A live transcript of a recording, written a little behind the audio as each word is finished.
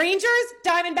Rangers,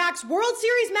 Diamondbacks, World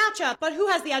Series matchup, but who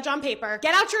has the edge on paper?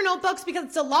 Get out your notebooks because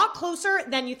it's a lot closer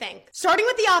than you think. Starting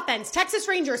with the offense, Texas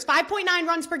Rangers, 5.9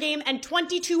 runs per game and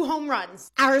 22 home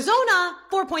runs. Arizona,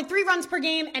 4.3 runs per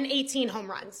game and 18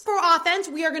 home runs. For offense,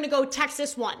 we are going to go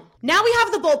Texas 1. Now we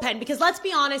have the bullpen because let's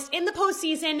be honest, in the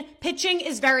postseason, pitching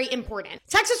is very important.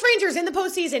 Texas Rangers in the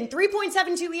postseason,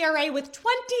 3.72 ERA with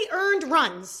 20 earned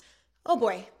runs. Oh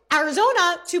boy.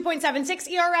 Arizona, 2.76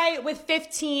 ERA with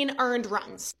 15 earned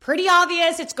runs. Pretty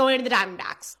obvious it's going to the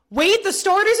Diamondbacks. Wait, the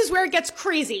starters is where it gets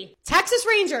crazy. Texas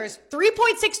Rangers,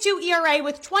 3.62 ERA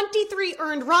with 23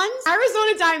 earned runs.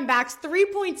 Arizona Diamondbacks,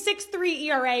 3.63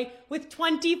 ERA with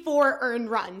 24 earned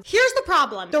runs. Here's the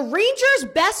problem. The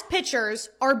Rangers' best pitchers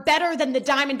are better than the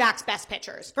Diamondbacks' best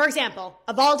pitchers. For example,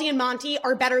 Eovaldi and Monty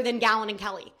are better than Gallen and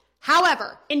Kelly.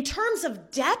 However, in terms of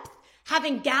depth,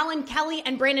 having Gallen, Kelly,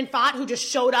 and Brandon Pfaadt, who just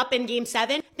showed up in Game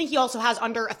 7, I think he also has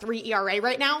under a 3 ERA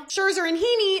right now. Scherzer and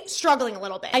Heaney struggling a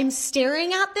little bit. I'm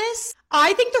staring at this.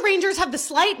 I think the Rangers have the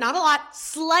slight, not a lot,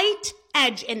 slight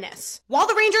edge in this. While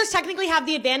the Rangers technically have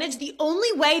the advantage, the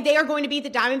only way they are going to beat the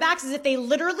Diamondbacks is if they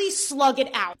literally slug it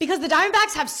out. Because the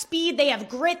Diamondbacks have speed, they have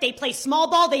grit, they play small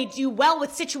ball, they do well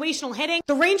with situational hitting.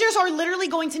 The Rangers are literally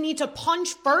going to need to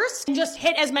punch first and just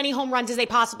hit as many home runs as they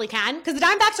possibly can. Because the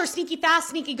Diamondbacks are sneaky fast,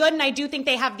 sneaky good, and I do think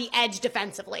they have the edge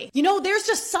defensively. You know, there's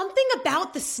just something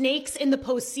about the Snakes in the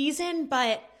postseason,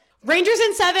 but Rangers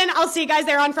in 7, I'll see you guys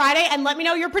there on Friday, and let me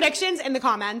know your predictions in the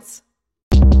comments.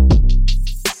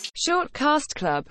 Short Cast Club